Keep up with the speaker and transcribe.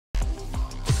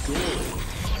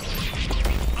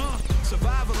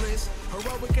Survivalist,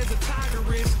 heroic as a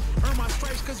tigeress. Earn my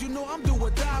stripes cause you know I'm do or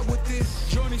die with this.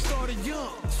 Journey started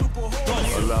young, super hard.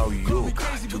 Don't allow yoga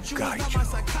crazy, to but you guide not you. my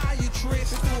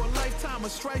psychiatrist. Through a lifetime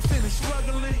of strife and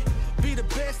struggling. Be the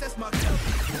best, that's my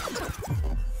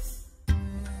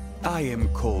I am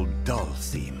called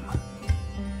Dhalsim.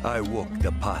 I walk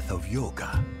the path of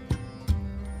yoga.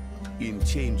 In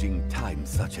changing times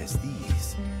such as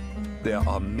these, there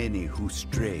are many who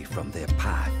stray from their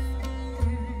path.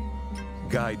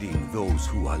 Guiding those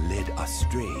who are led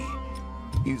astray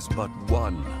is but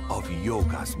one of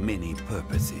yoga's many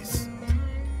purposes.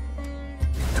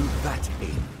 To that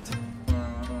end,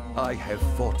 I have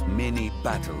fought many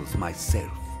battles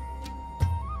myself.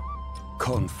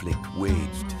 Conflict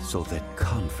waged so that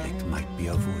conflict might be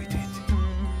avoided.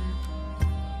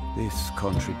 This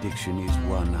contradiction is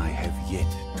one I have yet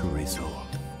to resolve.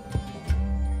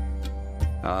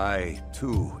 I,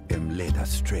 too, am led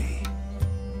astray.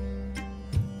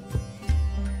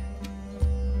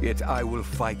 Yet I will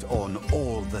fight on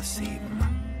all the same,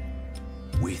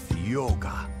 with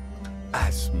yoga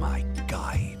as my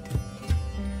guide.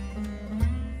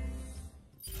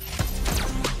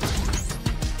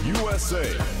 USA.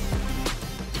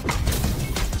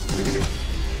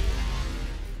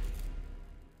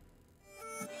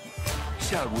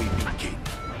 Shall we begin?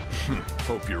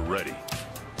 Hope you're ready.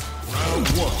 Round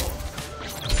one.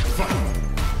 Fight!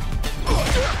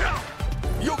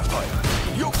 You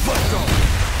fight! You fight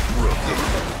on!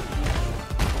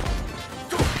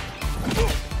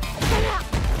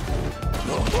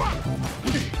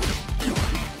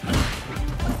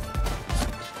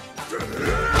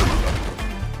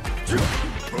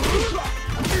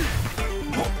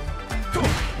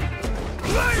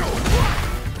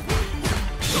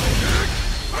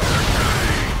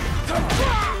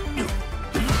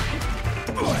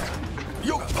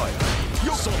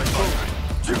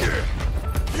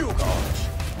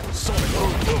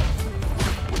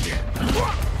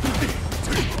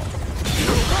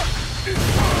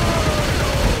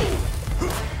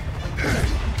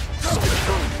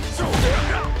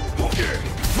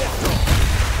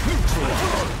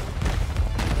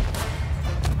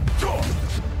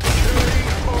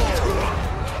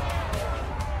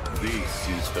 This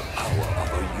is the power of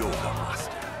a yoga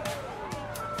master.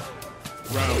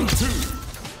 Round two.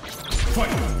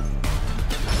 Fight!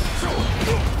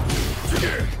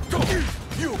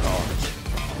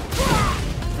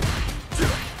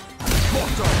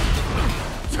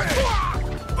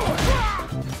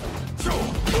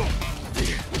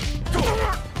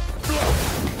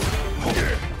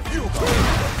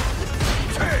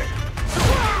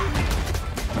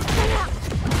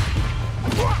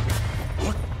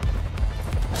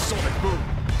 Sonic boom!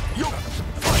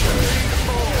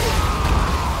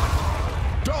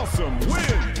 Dhalsim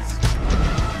wins!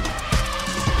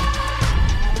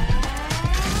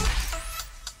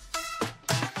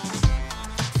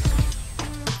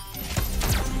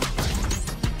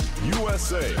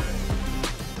 USA.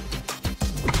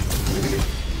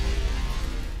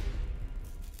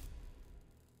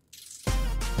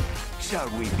 Shall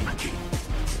we begin?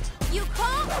 You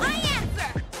call, I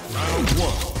answer! Round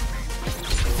one.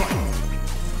 Fight!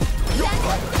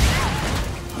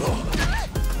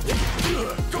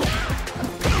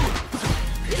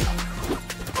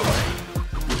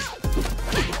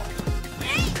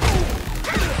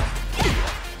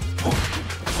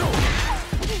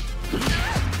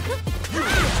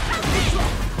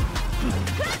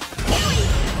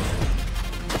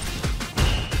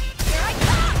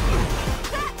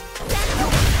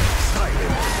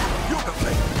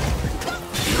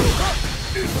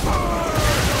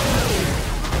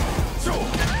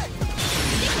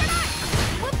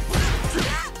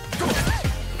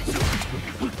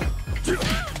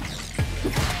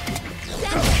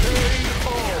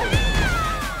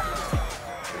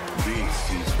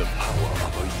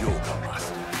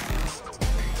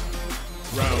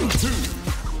 Round two.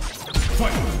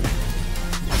 Fight!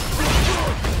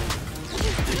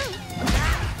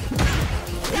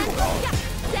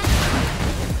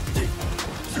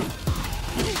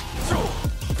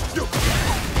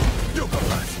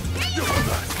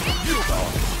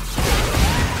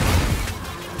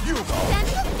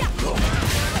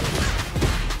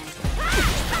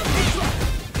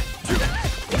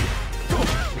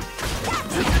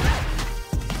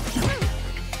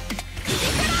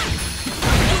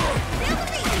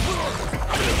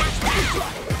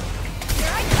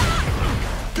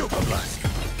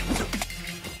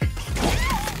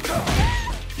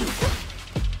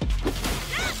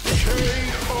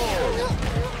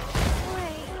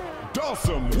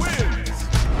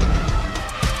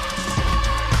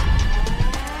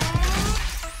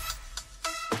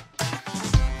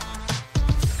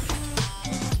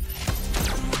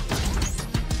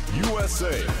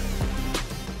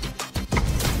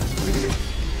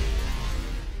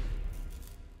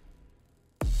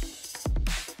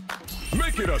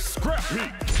 it a scrap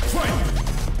meet. Fight!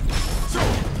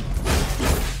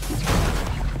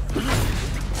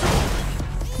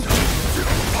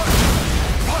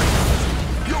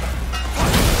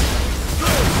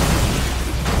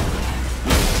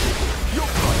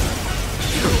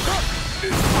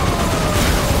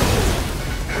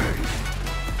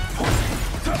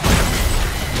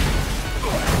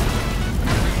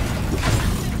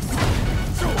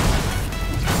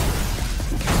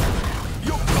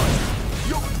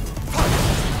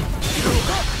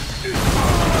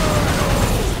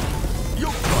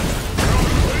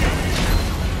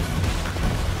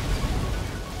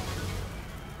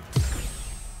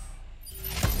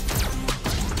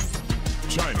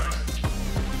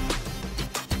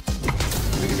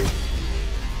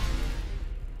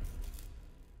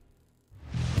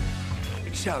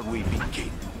 Shall we begin?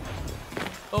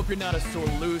 Hope you're not a sore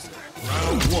loser.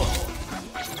 Round one.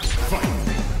 Fight!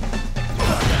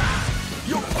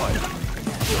 Yo, fight!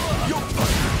 Yo,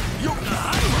 fight! Yo,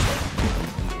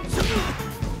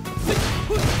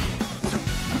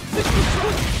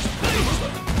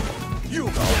 you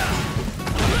go!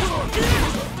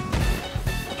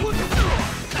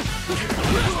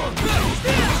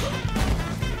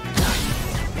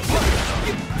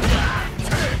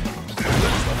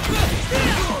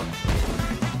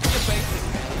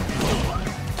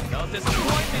 Don't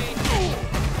disappoint me.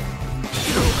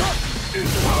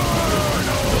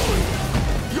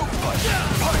 You fight!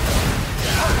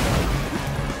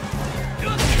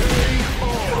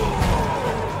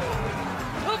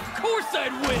 Of course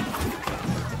I'd win.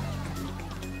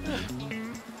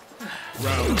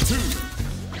 Round two.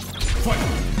 Fight!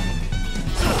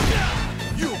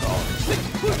 You go!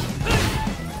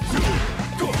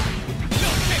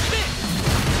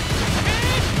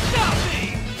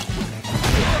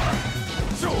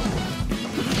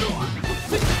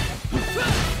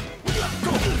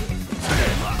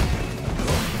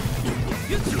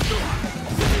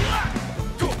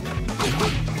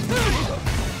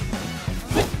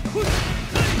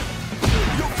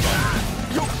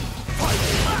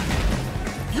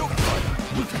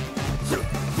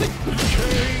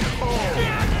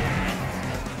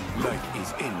 Life is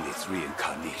endless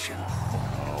reincarnation.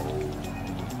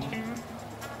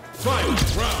 Final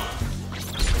round.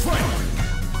 Fight!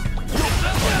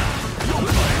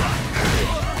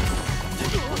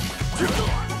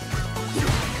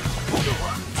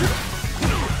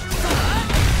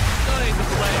 That ain't the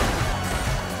plan.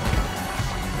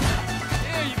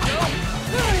 There you go.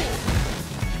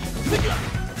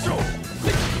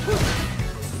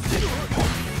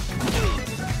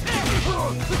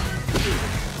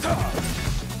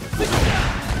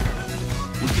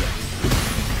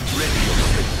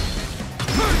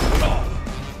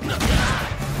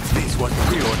 This was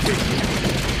preordained.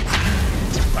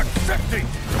 Accept it!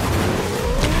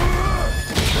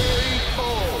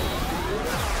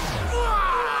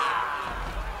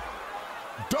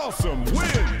 Dhalsim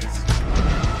wins!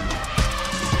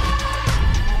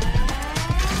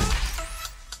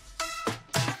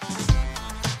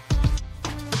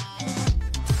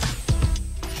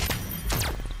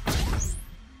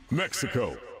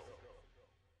 Mexico.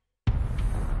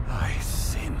 I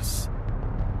sense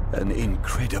an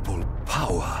incredible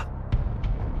power.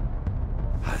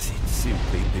 Has it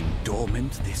simply been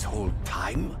dormant this whole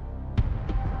time?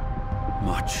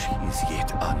 Much is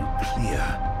yet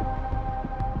unclear.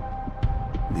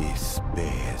 This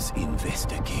bears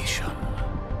investigation.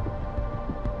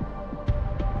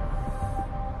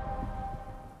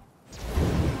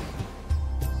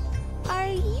 Are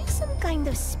you some kind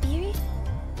of spirit?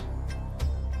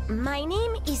 My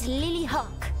name is Lily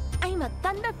Hawk. I'm a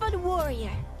thunderfoot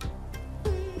warrior.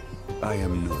 I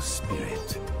am no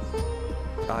spirit.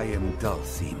 I am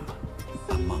Dhalsim,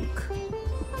 a monk.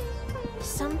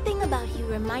 Something about you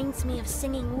reminds me of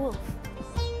Singing Wolf.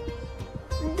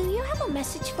 Do you have a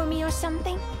message for me or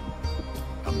something?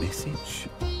 A message?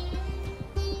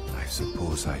 I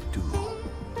suppose I do.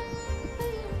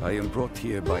 I am brought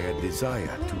here by a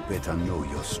desire to better know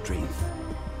your strength.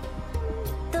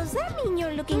 Does that mean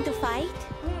you're looking to fight?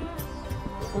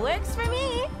 Works for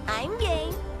me. I'm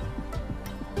game.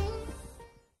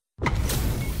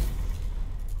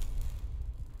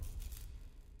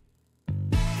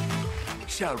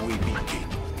 Shall we begin?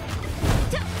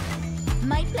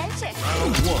 My pleasure.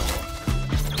 Round one.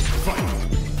 Fight!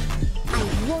 I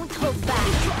won't hold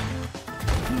back.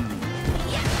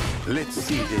 Let's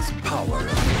see this power of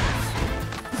yours.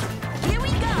 Here we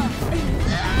go. Here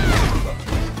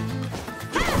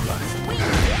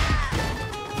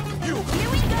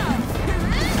we go.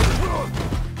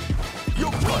 You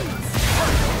fight!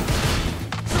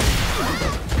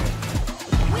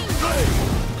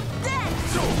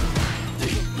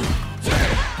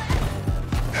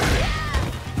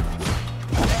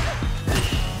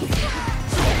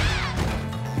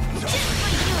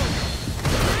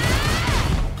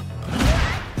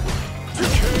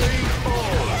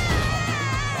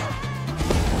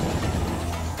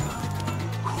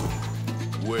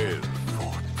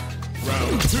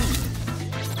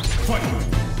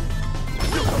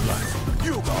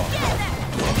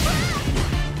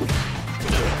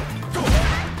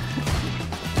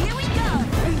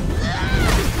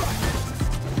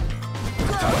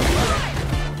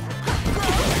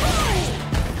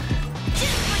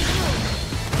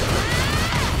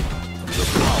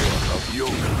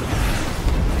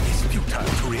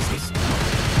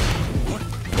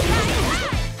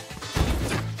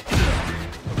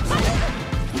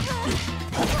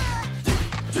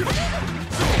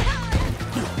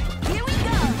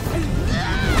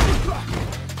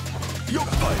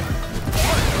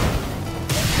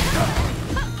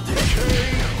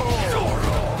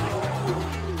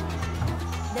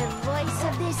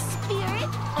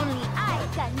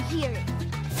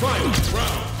 Final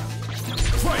round.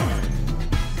 Fight!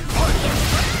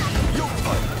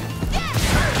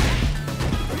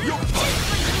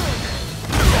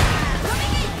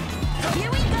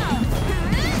 Here we go.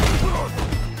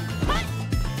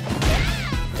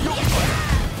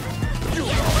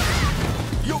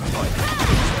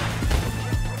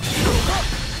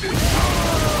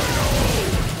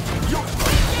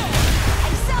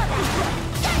 I saw that.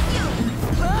 Got you.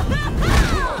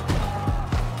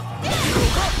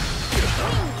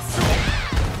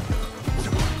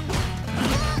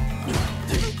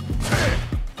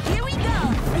 Here we go.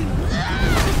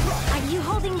 Are you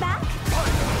holding back?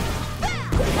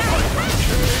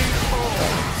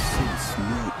 Sense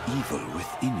no evil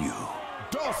within you.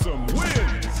 Dhalsim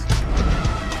wins!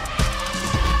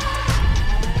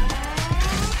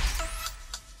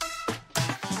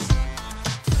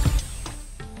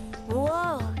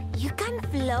 Whoa, you can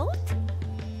float?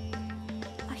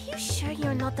 Are you sure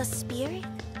you're not a spirit?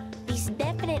 This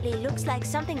definitely looks like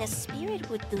something a spirit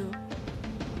would do.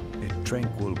 A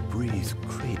tranquil breeze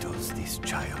cradles this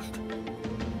child.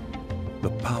 The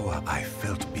power I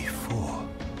felt before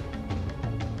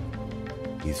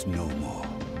is no more.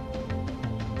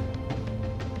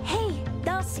 Hey,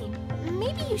 Dhalsim,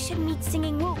 maybe you should meet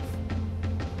Singing Wolf.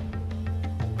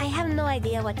 I have no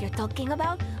idea what you're talking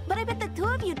about, but I bet the two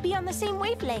of you'd be on the same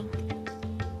wavelength.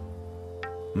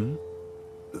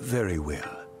 Very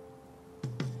well.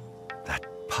 That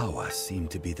power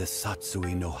seemed to be the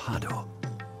Satsui no Hado.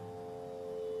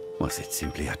 Was it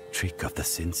simply a trick of the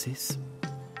senses?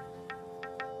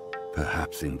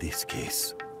 Perhaps in this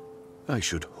case, I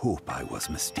should hope I was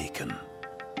mistaken.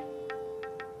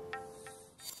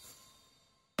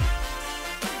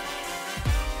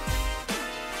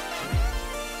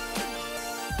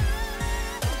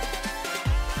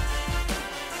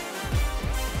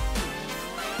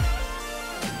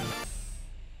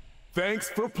 Thanks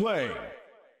for playing.